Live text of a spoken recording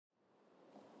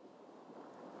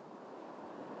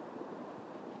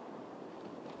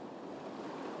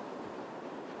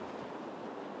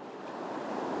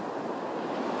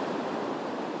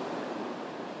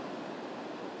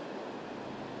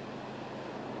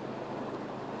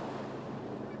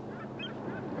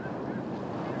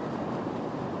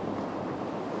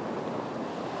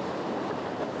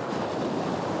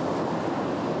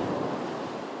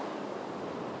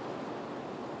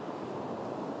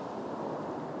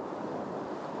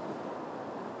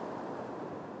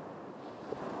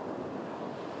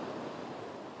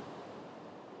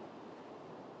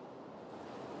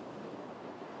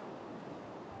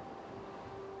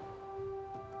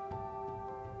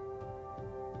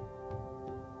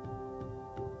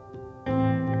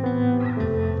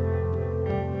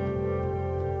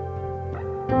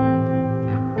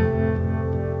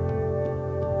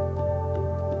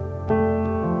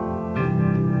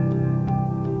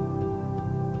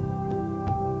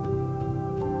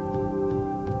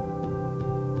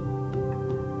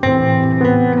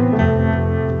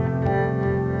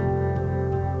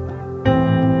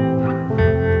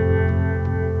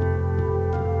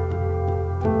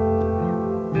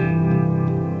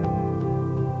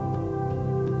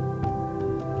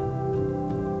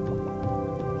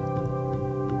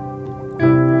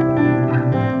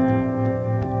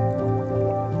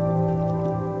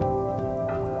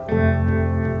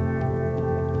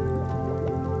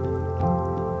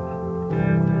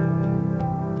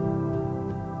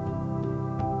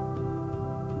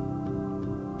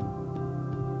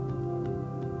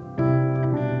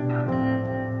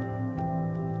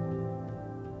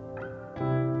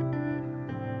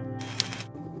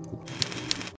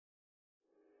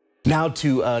Now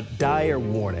to a dire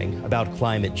warning about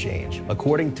climate change.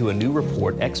 According to a new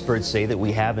report, experts say that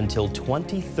we have until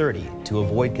 2030 to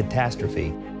avoid catastrophe.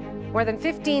 More than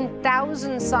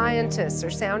 15,000 scientists are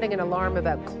sounding an alarm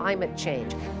about climate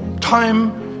change.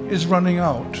 Time is running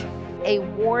out. A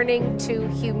warning to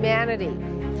humanity.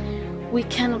 We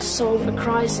cannot solve a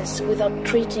crisis without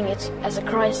treating it as a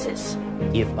crisis.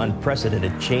 If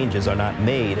unprecedented changes are not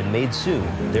made and made soon,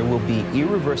 there will be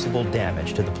irreversible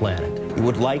damage to the planet. It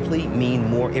would likely mean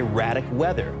more erratic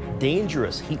weather,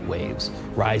 dangerous heat waves,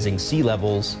 rising sea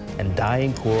levels, and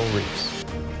dying coral reefs.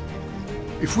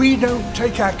 If we don't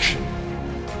take action,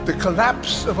 the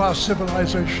collapse of our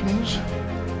civilizations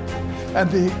and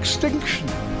the extinction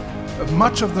of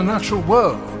much of the natural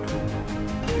world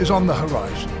is on the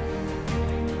horizon.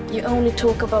 You only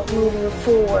talk about moving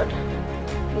forward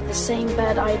with the same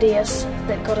bad ideas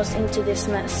that got us into this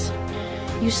mess.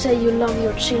 You say you love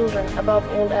your children above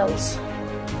all else,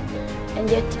 and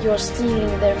yet you are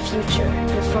stealing their future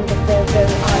in front of their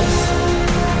very eyes.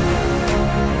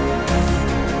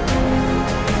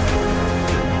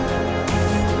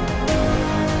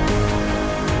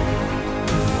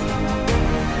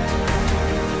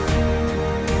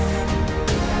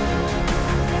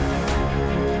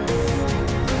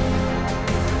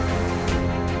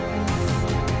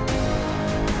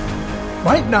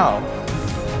 Right now,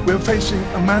 we're facing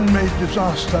a man-made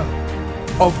disaster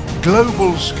of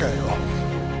global scale.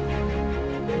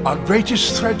 Our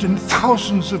greatest threat in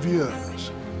thousands of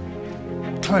years,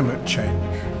 climate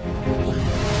change.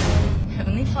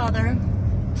 Heavenly Father,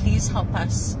 please help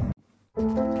us.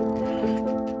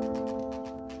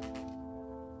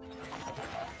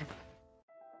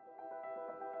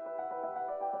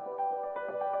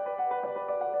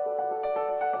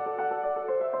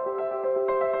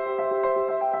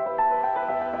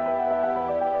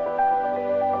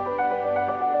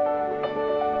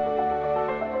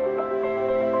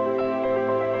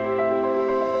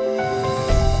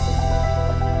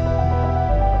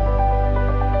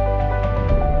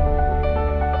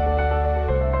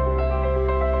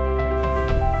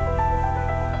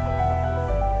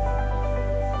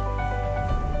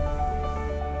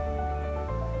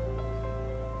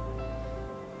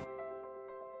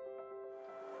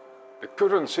 The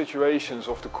current situations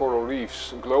of the coral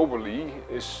reefs globally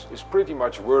is pretty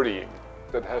much worrying.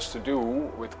 That has to do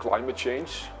with climate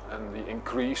change and the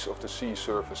increase of the sea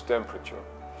surface temperature.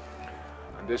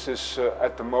 And this is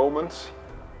at the moment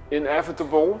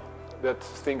inevitable that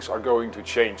things are going to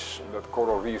change and that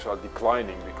coral reefs are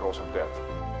declining because of that.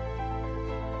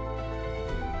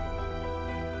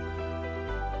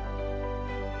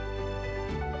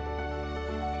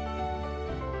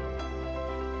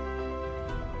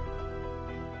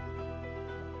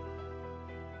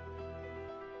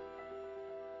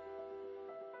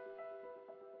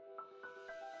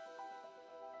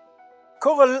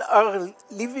 Coral are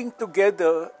living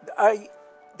together.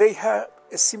 They have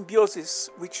a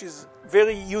symbiosis which is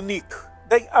very unique.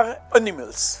 They are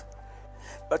animals,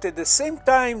 but at the same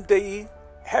time they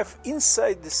have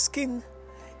inside the skin,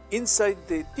 inside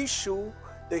the tissue,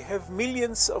 they have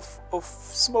millions of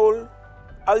small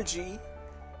algae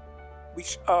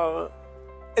which are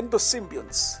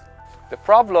endosymbionts. The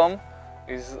problem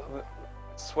is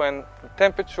when the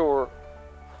temperature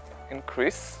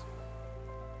increases.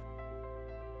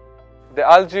 The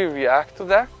algae react to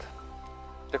that,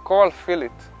 the coral feel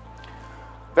it.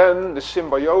 Then the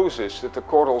symbiosis that the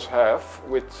corals have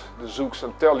with the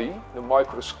zooxanthellae, the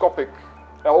microscopic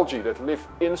algae that live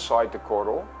inside the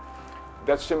coral,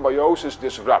 that symbiosis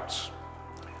disrupts.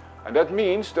 And that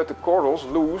means that the corals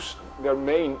lose their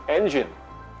main engine.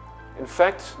 In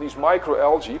fact, these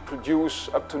microalgae produce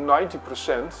up to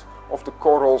 90% of the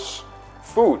corals'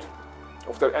 food,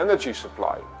 of their energy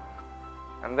supply.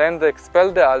 And then they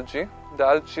expel the algae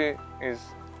is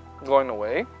going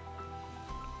away.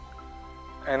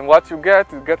 And what you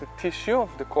get a tissue of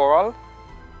the coral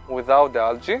without the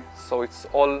algae, so it's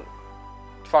all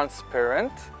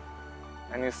transparent.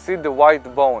 And you see the white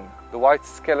bone, the white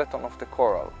skeleton of the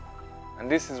coral. And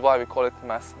this is why we call it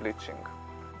mass bleaching.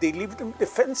 They leave them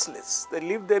defenseless. They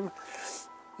leave them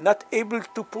not able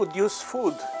to produce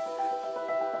food.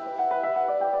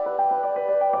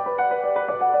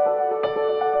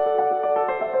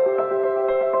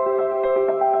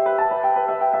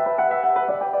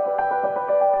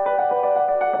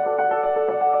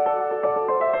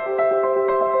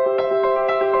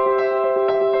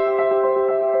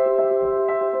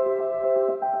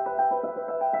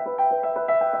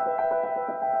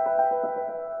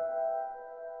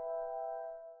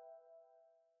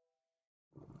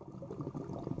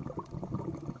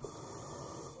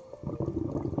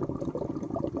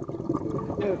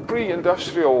 in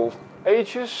pre-industrial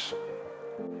ages,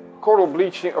 coral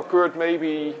bleaching occurred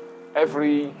maybe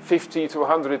every 50 to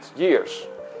 100 years.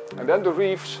 And then the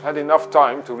reefs had enough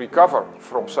time to recover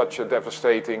from such a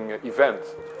devastating event.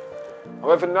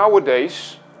 However,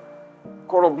 nowadays,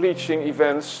 coral bleaching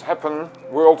events happen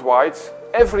worldwide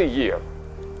every year.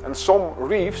 And some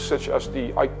reefs, such as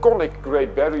the iconic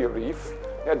Great Barrier Reef,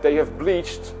 they have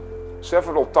bleached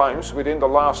several times within the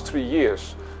last 3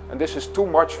 years. And this is too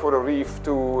much for a reef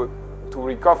to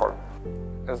recover.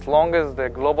 As long as the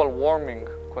global warming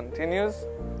continues,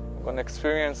 we're going to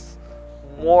experience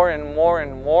more and more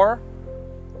and more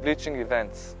bleaching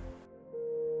events.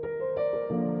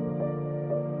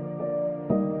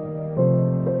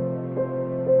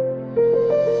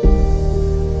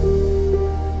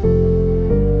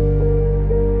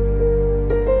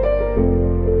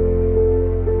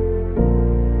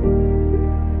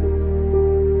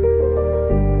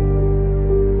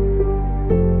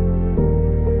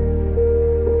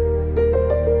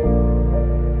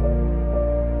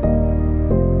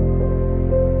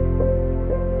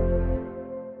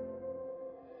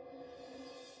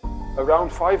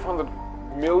 Around 500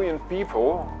 million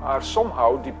people are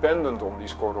somehow dependent on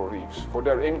these coral reefs for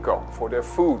their income, for their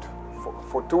food,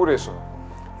 for tourism,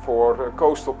 for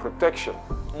coastal protection.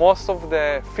 Most of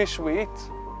the fish we eat,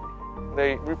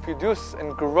 they reproduce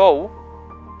and grow,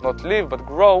 not live, but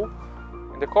grow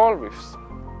in the coral reefs.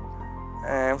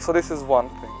 So this is one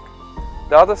thing.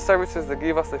 The other services they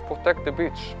give us, they protect the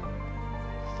beach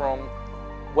from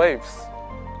waves.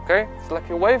 Okay? It's like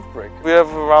a wave break. We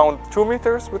have around 2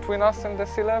 meters between us and the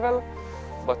sea level,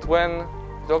 but when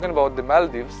talking about the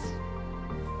Maldives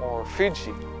or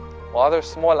Fiji or other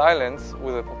small islands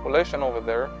with a population over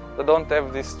there, they don't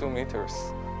have these 2 meters.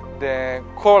 The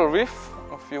coral reef,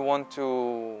 if you want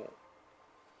to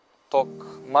talk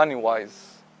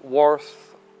money-wise,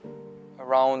 worth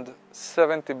around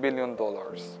 $70 billion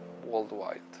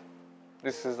worldwide.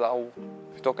 This is how,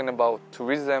 if you're talking about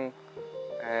tourism,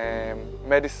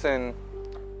 medicine,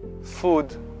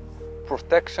 food,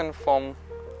 protection from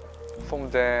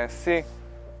the sea,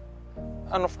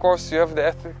 and of course you have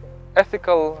the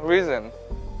ethical reason.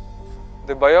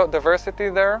 The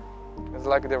biodiversity there is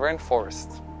like the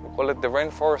rainforest. We call it the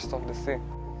rainforest of the sea.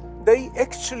 They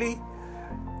actually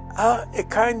are a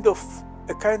kind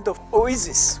of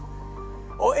oasis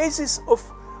of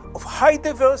high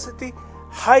diversity,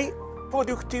 high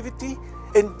productivity,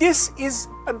 and this is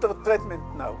under treatment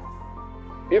now.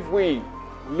 If we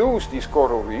lose these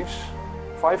coral reefs,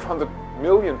 500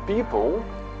 million people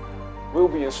will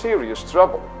be in serious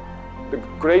trouble. The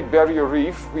Great Barrier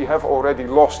Reef we have already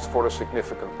lost for a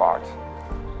significant part.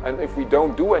 And if we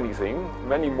don't do anything,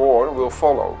 many more will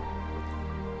follow.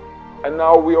 And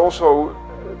now we also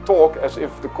talk as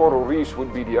if the coral reefs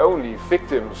would be the only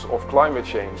victims of climate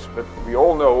change, but we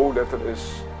all know that there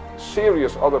is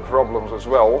serious other problems as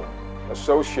well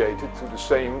associated to the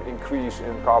same increase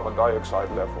in carbon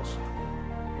dioxide levels.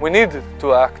 We needed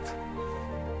to act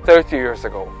 30 years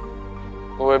ago.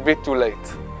 We were a bit too late.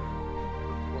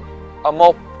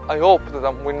 I hope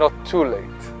that we're not too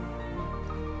late.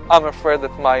 I'm afraid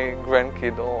that my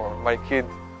grandkid or my kid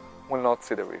will not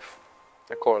see the reef,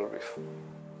 the coral reef.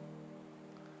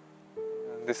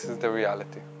 This is the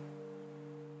reality.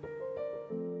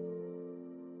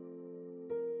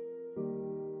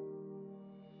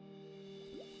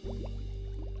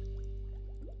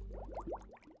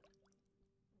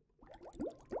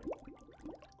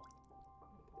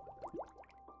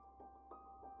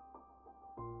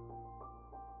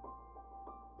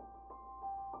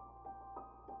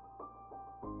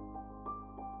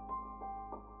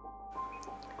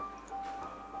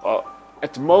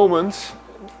 At the moment,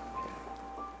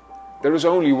 there is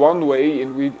only one way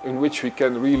in which we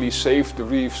can really save the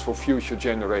reefs for future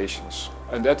generations,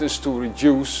 and that is to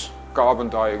reduce carbon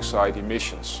dioxide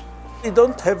emissions. We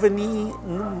don't have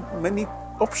many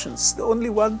options. The only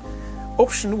one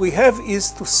option we have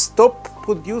is to stop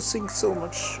producing so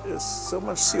much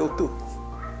CO2.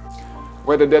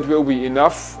 Whether that will be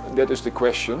enough, that is the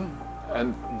question,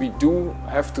 and we do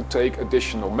have to take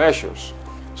additional measures.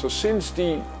 So since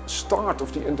the start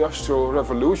of the Industrial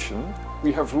Revolution,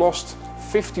 we have lost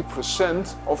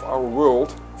 50% of our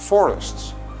world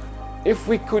forests. If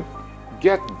we could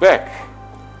get back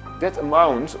that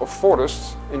amount of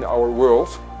forests in our world,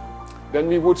 then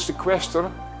we would sequester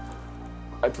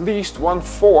at least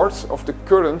 1/4 of the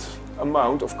current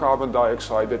amount of carbon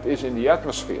dioxide that is in the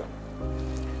atmosphere.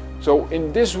 So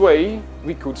in this way,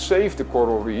 we could save the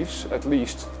coral reefs, at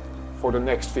least for the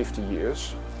next 50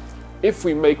 years, if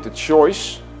we make the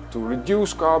choice to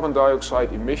reduce carbon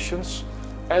dioxide emissions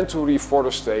and to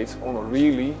reforestate on a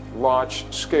really large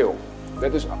scale.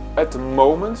 That is at the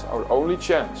moment our only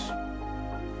chance.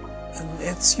 And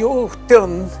it's your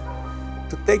turn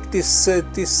to take this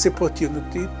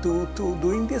opportunity to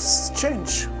doing this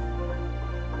change,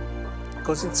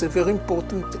 because it's a very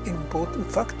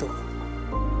important factor.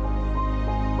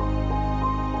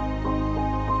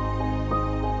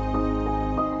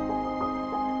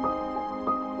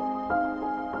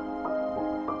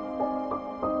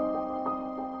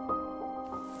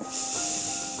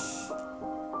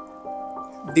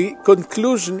 The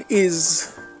conclusion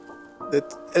is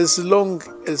that as long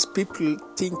as people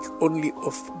think only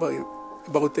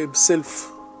about themselves,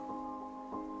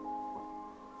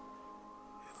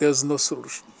 there's no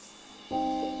solution.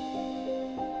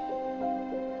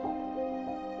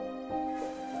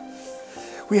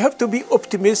 We have to be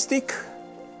optimistic,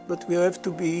 but we have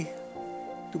to be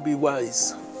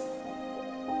wise.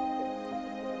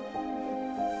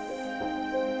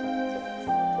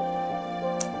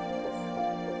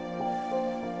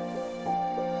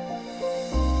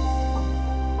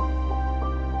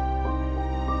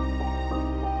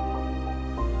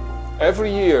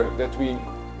 Every year that we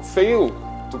fail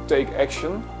to take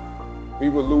action, we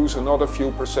will lose another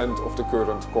few percent of the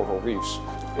current coral reefs.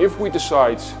 If we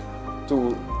decide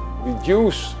to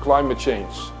reduce climate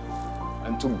change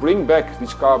and to bring back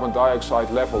these carbon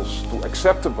dioxide levels to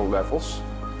acceptable levels,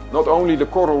 not only the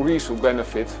coral reefs will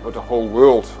benefit, but the whole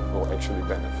world will actually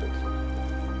benefit.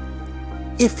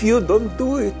 If you don't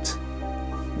do it,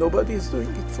 nobody is doing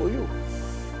it for you.